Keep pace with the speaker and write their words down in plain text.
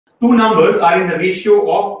two numbers are in the ratio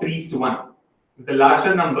of 3:1. If the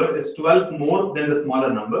larger number is 12 more than the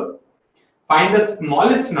smaller number, find the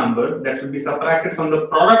smallest number that should be subtracted from the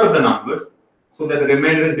product of the numbers so that the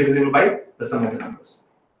remainder is divisible by the sum of the numbers.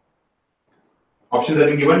 Options have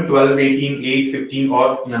been given 12, 18, 8, 15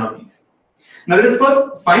 or none of these. Now let us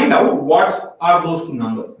first find out what are those two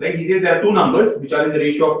numbers. Right? He says there are two numbers which are in the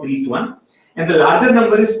ratio of 3:1 and the larger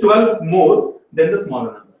number is 12 more than the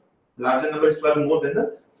smaller number. The larger number is 12 more than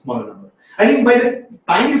the smaller number. I think by the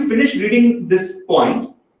time you finish reading this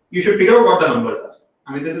point, you should figure out what the numbers are.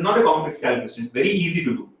 I mean, this is not a complex calculation. It's very easy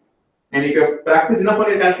to do. And if you have practiced enough on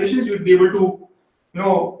your calculations, you would be able to,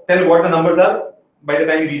 tell what the numbers are by the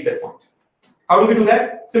time you reach that point. How do we do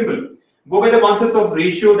that? Simple. Go by the concepts of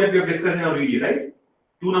ratio that we have discussed in our video, right?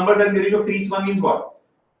 Two numbers are in the ratio of 3:1 means what?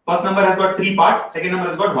 First number has got 3 parts, second number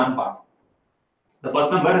has got 1 part. The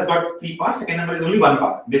first number has got 3 parts, second number is only 1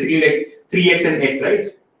 part. Basically like 3x and x,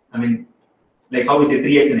 right? I mean, like how we say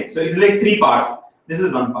 3x and x. So it is like 3 parts. This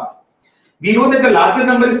is 1 part. We know that the larger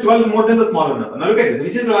number is 12 more than the smaller number. Now look at this.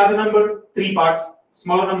 Which is the larger number? 3 parts.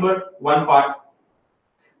 Smaller number? 1 part.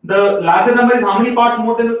 The larger number is how many parts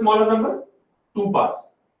more than the smaller number? 2 parts.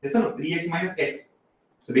 Yes or no? 3x minus x.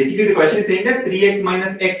 So basically the question is saying that 3x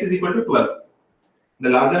minus x is equal to 12. The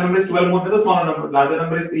larger number is 12 more than the smaller number. Larger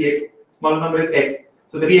number is 3x. Smaller number is x.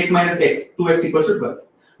 So 3x minus x, 2x equals to 12.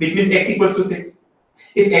 Which means x equals to 6.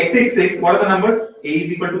 If x is 6, what are the numbers? A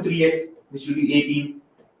is equal to 3x, which will be 18.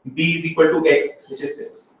 B is equal to x, which is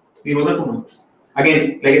 6. We know the two numbers.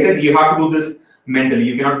 Again, like I said, you have to do this mentally.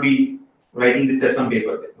 You cannot be writing the steps on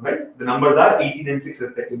paper, right? The numbers are 18 and 6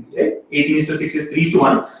 respectively. Right? 18 is to 6 is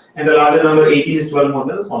 3:1, and the larger number 18 is 12 more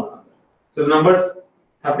than the smaller number. So the numbers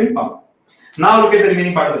have been found. Now look at the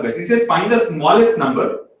remaining part of the question. It says find the smallest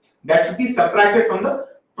number that should be subtracted from the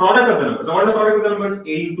product of the numbers. So what is the product of the numbers?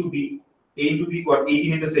 A into B. A into B is what?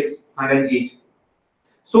 18 into 6, 108.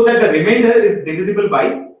 So that the remainder is divisible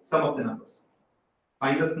by sum of the numbers.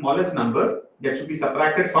 Find the smallest number that should be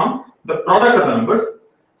subtracted from the product of the numbers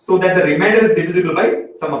so that the remainder is divisible by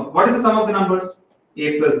sum of. What is the sum of the numbers?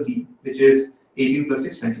 A plus B, which is 18 plus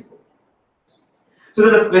 6, 24. So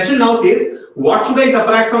the question now says, what should I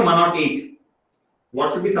subtract from 108?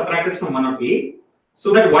 What should be subtracted from 108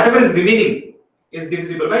 so that whatever is remaining is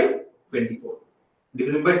divisible by 24?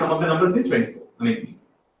 Divisible by sum of the numbers means 24. I mean,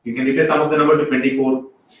 you can replace sum of the numbers with 24.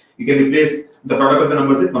 You can replace the product of the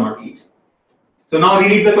numbers with 108. So now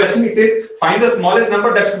reread the question. It says, find the smallest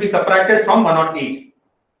number that should be subtracted from 108.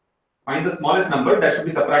 Find the smallest number that should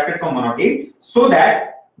be subtracted from 108 so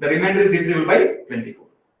that the remainder is divisible by 24.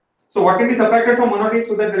 So what can be subtracted from 108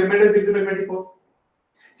 so that the remainder is divisible by 24?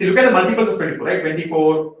 See, look at the multiples of 24, right?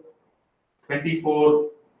 24, 24,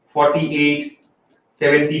 48,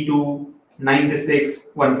 72, 96,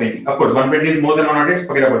 120. Of course, 120 is more than 108,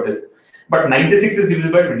 forget about this. But 96 is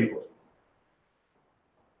divisible by 24.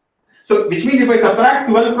 So, which means if I subtract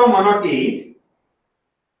 12 from 108,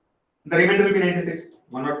 the remainder will be 96.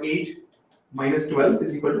 108 minus 12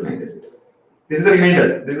 is equal to 96. This is the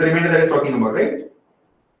remainder. This is the remainder that is talking about, right?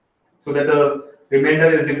 So that the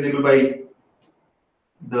remainder is divisible by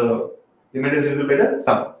the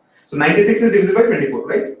sum. So 96 is divisible by 24,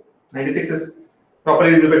 right? 96 is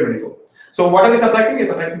properly divisible by 24. So what are we subtracting? We are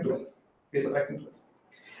subtracting 12. We are subtracting 12.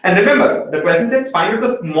 And remember, the question said find out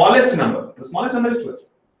the smallest number. The smallest number is 12.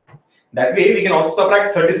 That way, we can also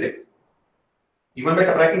subtract 36. Even by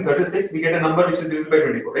subtracting 36, we get a number which is divisible by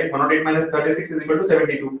 24, right? 108 minus 36 is equal to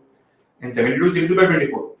 72. And 72 is divisible by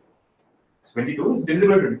 24. 72 is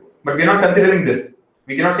divisible by 24. But we are not considering this.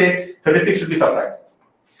 We cannot say 36 should be subtracted.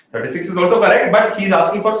 36 is also correct, but he is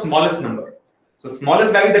asking for smallest number. So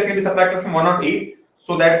smallest value that can be subtracted from 108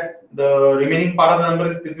 so that the remaining part of the number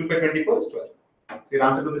is divisible by 24 is 12. Your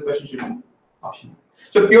answer to this question should be option.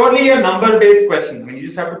 So purely a number-based question. I mean, you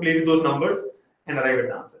just have to play with those numbers and arrive at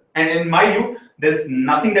the answer. And in my view, there's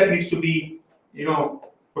nothing that needs to be,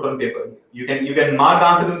 put on paper. You can mark the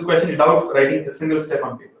answer to this question without writing a single step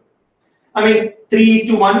on paper. I mean,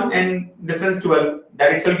 3:1 and difference 12.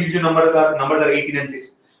 That itself gives you numbers are 18 and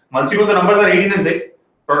 6. Once you know the numbers are 18 and 6,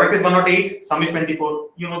 product is 108, sum is 24.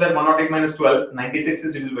 You know that 108 minus 12, 96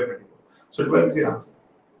 is divisible by 24. So 12 is your answer.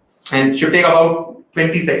 And it should take about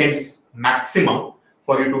 20 seconds maximum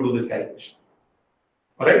for you to do this calculation.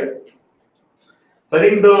 Alright? So I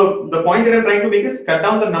think the point that I'm trying to make is cut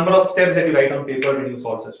down the number of steps that you write on paper when you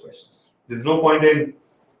solve such questions. There's no point in,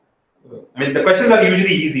 the questions are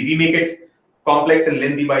usually easy. We make it complex and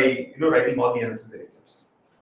lengthy by writing all the unnecessary steps.